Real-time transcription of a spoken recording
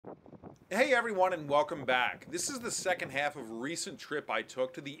Hey everyone and welcome back. This is the second half of a recent trip I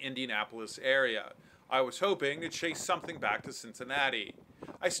took to the Indianapolis area. I was hoping to chase something back to Cincinnati.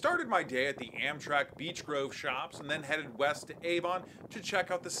 I started my day at the Amtrak Beech Grove shops and then headed west to Avon to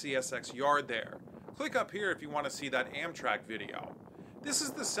check out the CSX yard there. Click up here if you want to see that Amtrak video. This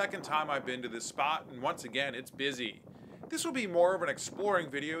is the second time I've been to this spot and once again it's busy. This will be more of an exploring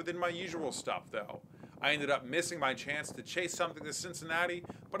video than my usual stuff though. I ended up missing my chance to chase something to Cincinnati,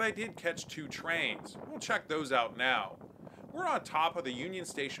 but I did catch 2 trains. We'll check those out now. We're on top of the Union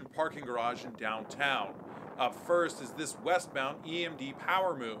Station parking garage in downtown. Up first is this westbound EMD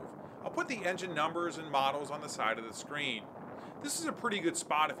power move. I'll put the engine numbers and models on the side of the screen. This is a pretty good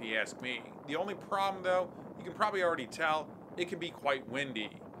spot if you ask me. The only problem though, you can probably already tell, it can be quite windy.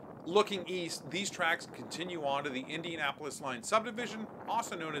 Looking east, these tracks continue on to the Indianapolis Line subdivision,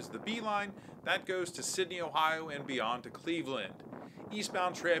 also known as the B Line, that goes to Sydney, Ohio and beyond to Cleveland.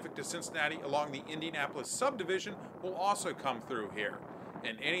 Eastbound traffic to Cincinnati along the Indianapolis subdivision will also come through here.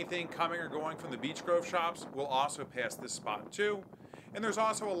 And anything coming or going from the Beech Grove shops will also pass this spot too. And there's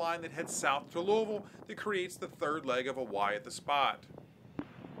also a line that heads south to Louisville that creates the third leg of a Y at the spot.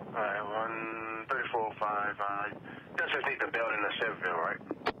 Alright, 13405, that's just need the belt in the Chevrolet, right?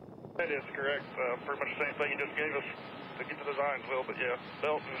 That is correct. Pretty much the same thing you just gave us to get to the Zionsville, but yeah,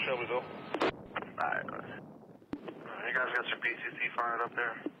 belt in Shelbyville. Alright. You guys got your PCC fired up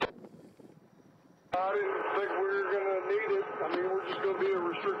there? I didn't think we were going to need it. I mean, we're just going to be a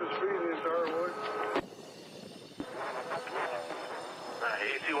restricted speed the entire way.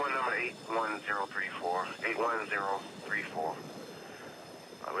 AC1 number 81034. 81034.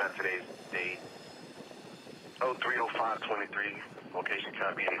 We got today's date. 030523. Location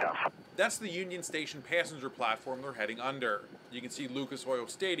copy 8.5. That's the Union Station passenger platform they're heading under. You can see Lucas Oil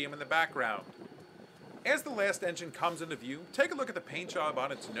Stadium in the background. As the last engine comes into view, take a look at the paint job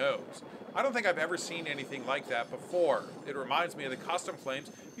on its nose. I don't think I've ever seen anything like that before. It reminds me of the custom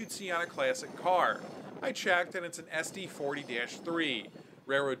flames you'd see on a classic car. I checked and it's an SD40-3.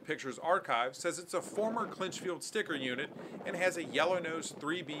 Railroad Pictures Archive says it's a former Clinchfield sticker unit and has a yellow nose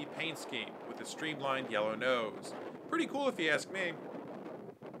 3B paint scheme with a streamlined yellow nose. Pretty cool if you ask me.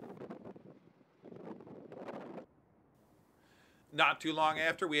 Not too long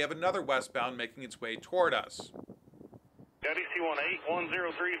after, we have another westbound making its way toward us. DC1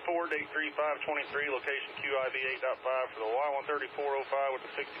 81034, date 3523, location QIB 8.5 for the Y13405 with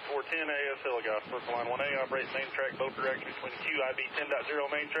the 6410 AS Heligas. Circle line 1A, operate main track, both directions between the QIB 10.0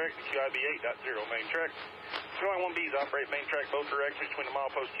 main track and the QIB 8.0 main track. Circle line 1Bs operate main track, both directions between the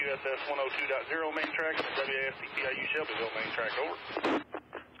milepost QSS 102.0 main track and the WASCPIU Shelbyville main track. Over.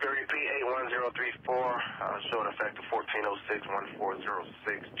 Repeat 81034, showing effective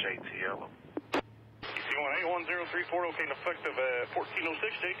 1406-1406 JTL. DC1 81034, okay, and effective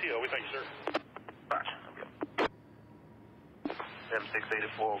 1406 JTL. We thank you, sir. Gotcha.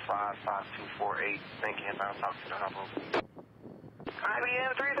 7684055248. Thank you, inbound, talk to the Hump.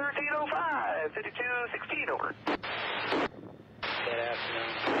 IBM 31305, 5216, over. Good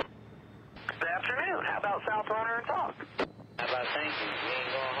afternoon. Good afternoon. How about South Runner and Talk? How about thank you? You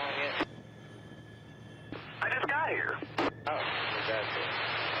ain't going home yet? I just got here. Oh, that's it.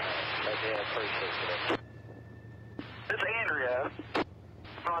 But yeah, appreciate it. This is Andrea.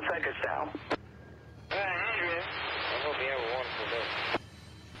 On Second South. Andrea. I hope you have a wonderful day.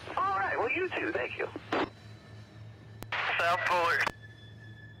 All right. Well, you too. Thank you. South Fuller.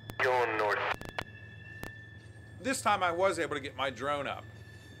 Going north. This time I was able to get my drone up.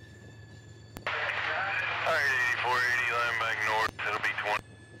 Alright, 8480, line back north. It'll be 20.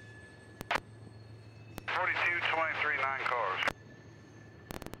 42, 23, 9 cars.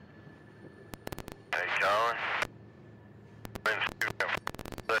 Hey, Colin.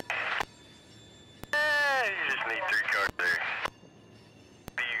 You just need 3 cars there.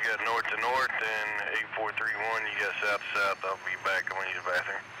 You got north to north, and 8431, you got south to south. I'll be back. I'm gonna use the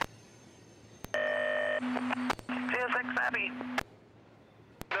bathroom. CSX Abbey.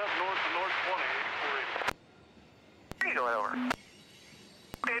 North to north 20, 8480. Where are you going over?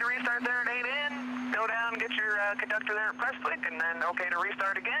 Okay to restart there at 8 in. Go down, get your conductor there at Prestwick, and then okay to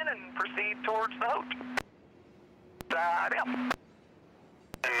restart again and proceed towards the Hote. Yeah. And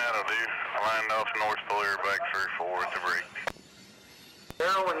that'll do. Lined off North Fuller, back through 4 at the break.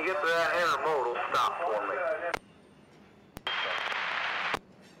 Daryl, when you get to that intermodal, stop for me.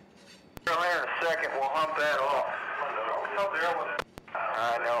 Daryl, here in a second, we'll hump that off.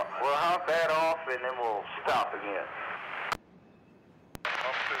 I know. We'll hump that off and then we'll stop again.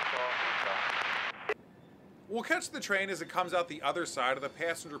 We'll catch the train as it comes out the other side of the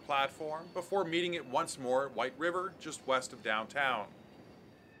passenger platform before meeting it once more at White River, just west of downtown.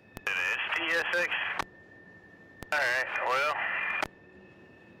 It is. CSX. Alright,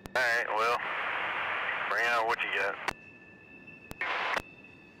 well, bring out what you got.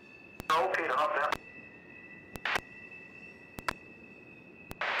 Okay to Hump now.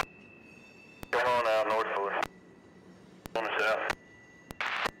 Come on out north for us. On the south.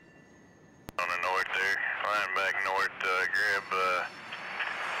 On the north there. Flying back north, grab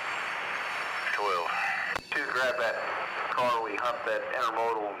 12. To grab that car, we hump that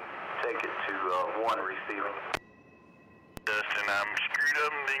intermodal and take it to 1 receiving. Dustin, I'm screwed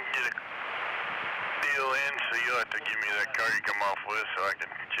up and didn't get a deal in, so you'll have to give me that car you come off with so I can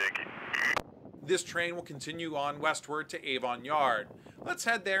check it. This train will continue on westward to Avon Yard. Let's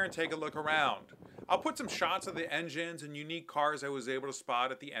head there and take a look around. I'll put some shots of the engines and unique cars I was able to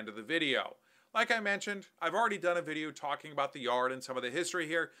spot at the end of the video. Like I mentioned, I've already done a video talking about the yard and some of the history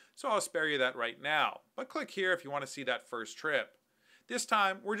here, so I'll spare you that right now. But click here if you want to see that first trip. This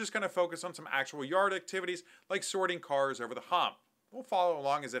time, we're just going to focus on some actual yard activities like sorting cars over the hump. We'll follow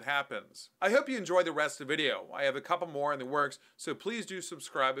along as it happens. I hope you enjoy the rest of the video. I have a couple more in the works, so please do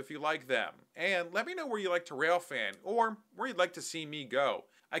subscribe if you like them. And let me know where you like to railfan, or where you'd like to see me go.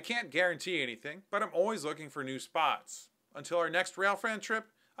 I can't guarantee anything, but I'm always looking for new spots. Until our next railfan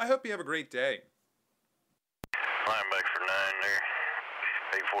trip, I hope you have a great day. Flying back for 9 there.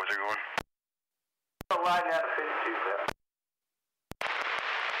 8431. Line down to 52, Pat.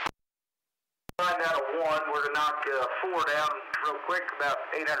 Line down to 1. We're to knock 4 down real quick. About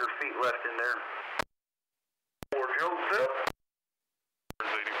 800 feet left in there. 4 Joe, up.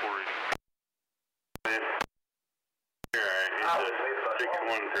 8480. Alright, it's a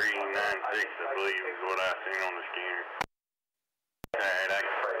 61396, I believe is what I seen on the scanner. Alright, I got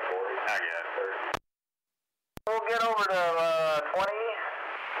it. We'll get over to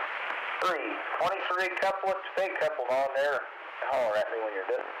 23 couplets, stay coupled on there. Holler at me when you're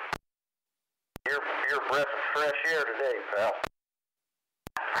done. You're a breath of fresh air today, pal.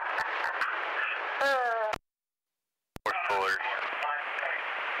 North Fuller.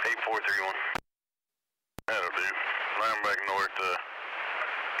 8431. That'll do. Flying back north,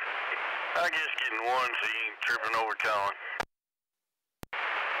 I guess getting 1 so you ain't tripping over Colin.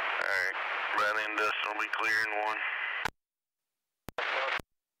 Alright, right in Dustin will be clearing 1.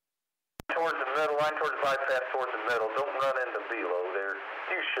 Towards the middle, line towards the bypass, towards the middle. Don't run into below there.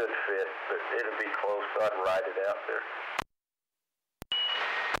 You should fit, but it'll be close, so I'd ride it out there.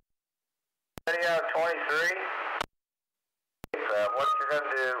 Ready out 23. What you're going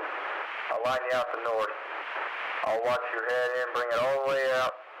to do, I'll line you out the north. I'll watch your head in, bring it all the way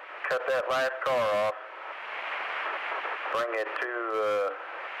out, cut that last car off, bring it to,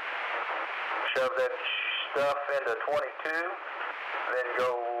 shove that stuff into 22, then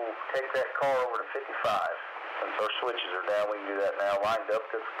go take that car over to 55. Since our switches are down, we can do that now. Lined up,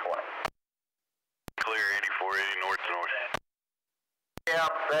 good for 20. Clear 8480 north to north. Yeah,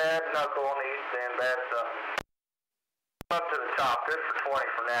 bad knuckle on the east end, bad something. Up to the top, good for 20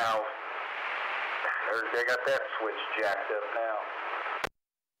 for now. They got that switch jacked up now.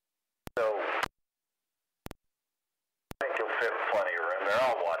 So, I think you'll fit plenty of room there.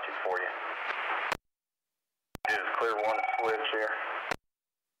 I'll watch it for you. Just clear 1 switch here.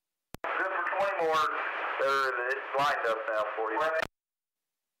 Good for 20 more. It's lined up now for you.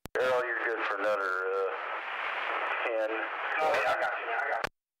 Earl, you're good for another 10. Oh, yeah, I got you.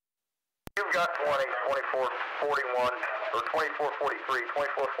 You've got 20, 24, 41, or 24, 43,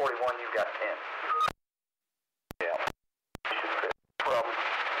 24, 41, you've got 10. Yeah. Problem.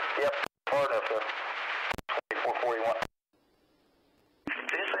 Yep, far enough, sir. 24, 41.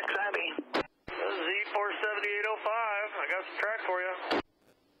 CSX Abbey. Z47805, I got some track for you.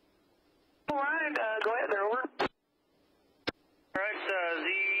 Alright, go ahead there, over. Alright,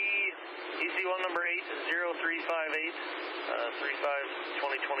 EC1 number 80358,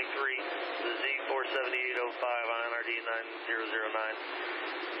 35-2023, the Z47805 on NRD 9009.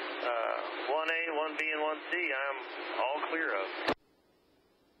 1A, 1B, and 1C, I'm all clear of.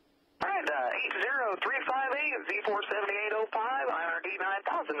 Alright, 80358, Z47805, IRD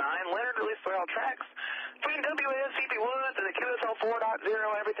 9009, Leonard release oil tracks between WS, CP Woods, and the QSL 4.0,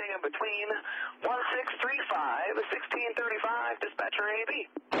 everything in between. 1635, 1635, dispatcher AB.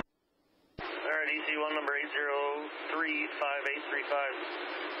 Alright, EC1 number 8035835,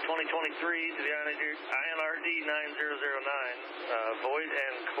 2023 to the INRD 9009, void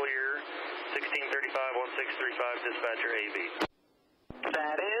and clear, 1635, 1635, dispatcher AB.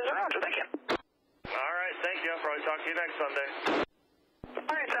 That is Roger, thank you. Alright, thank you. I'll probably talk to you next Sunday.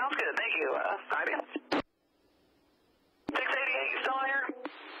 Alright, sounds good, thank you. IBM. 688, you still on here?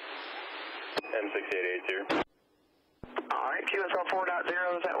 M688 here. Alright, QSL 4.0,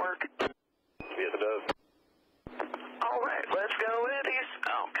 does that work? does. All right, let's go with these.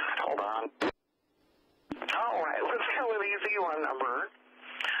 Oh, God, hold on. All right, let's go with EZ1 number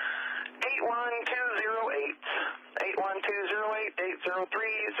 81208,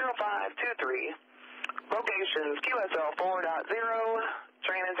 81208-803-0523. Locations QSL 4.0,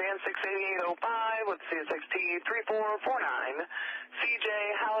 train is Van 68805 with CSXT 3449. CJ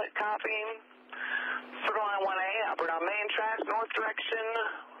Hallett copying. Circle line 1A, operate on main track, north direction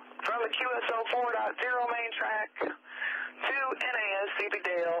from the QSL 4.0 main track to NAS CP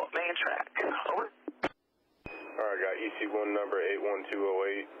Dale main track. Over. Alright, got EC1 number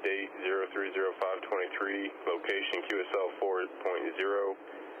 81208, date 030523, location QSL 4.0,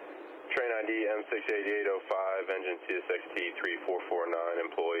 train ID M68805, engine CSXT 3449,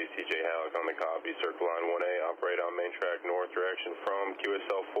 employee CJ Halleck on the copy, circle line 1A, operate on main track north direction from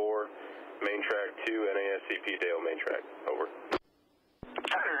QSL 4, main track to NASCP Dale main track. Over.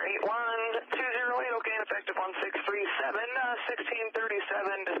 Turner 81208, okay, effective 1637,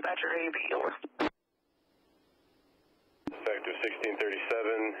 1637, dispatcher AB, over. Effective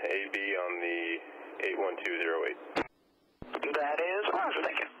 1637, AB on the 81208. That is awesome,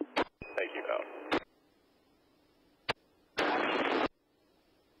 thank you. Thank you, Al.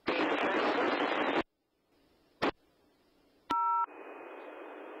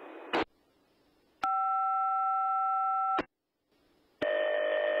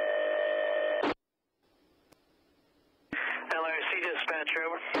 LRC dispatcher,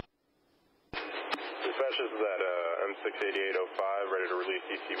 over. Dispatch, this is at M68805, ready to release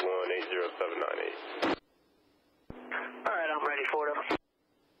EC1 80798. Alright, I'm ready for it, over.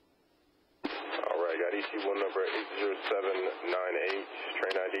 Alright, got EC1 number 80798,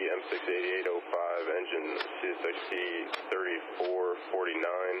 train ID M68805, engine CSXT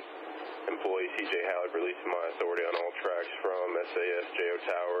 3449, employee CJ Hallett releasing my authority on all tracks from SAS JO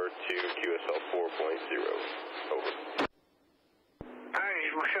Tower to QSL 4.0. Over.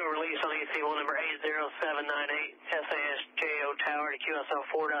 Alright, we'll show release on EC1 number 80798, SAS JO Tower to QSL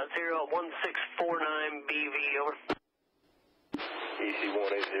 4.0, 1649 BV, over. EC1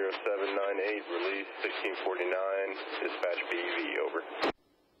 80798, release 1649, dispatch BV, over.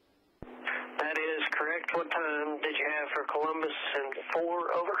 That is correct. What time did you have for Columbus and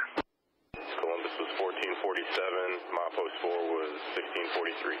 4, over? Columbus was 1447, my post 4 was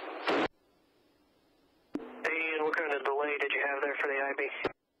 1643. And what kind of delay did you have there for the IB?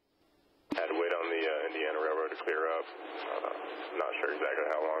 Had to wait on the Indiana Railroad to clear up. Not sure exactly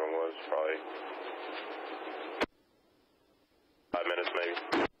how long it was, probably 5 minutes maybe.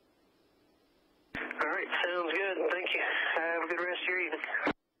 All right, sounds good. Thank you. Have a good rest of your evening.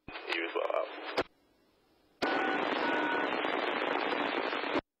 You as well, Al.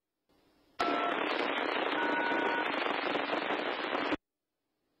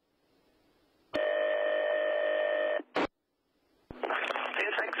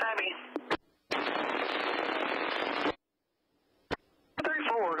 CSX Abby.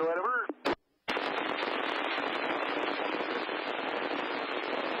 34, do I over?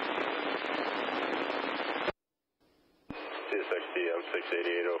 CSXT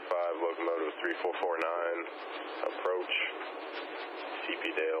M68805, locomotive 3449, approach CP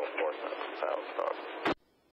Dale, northbound.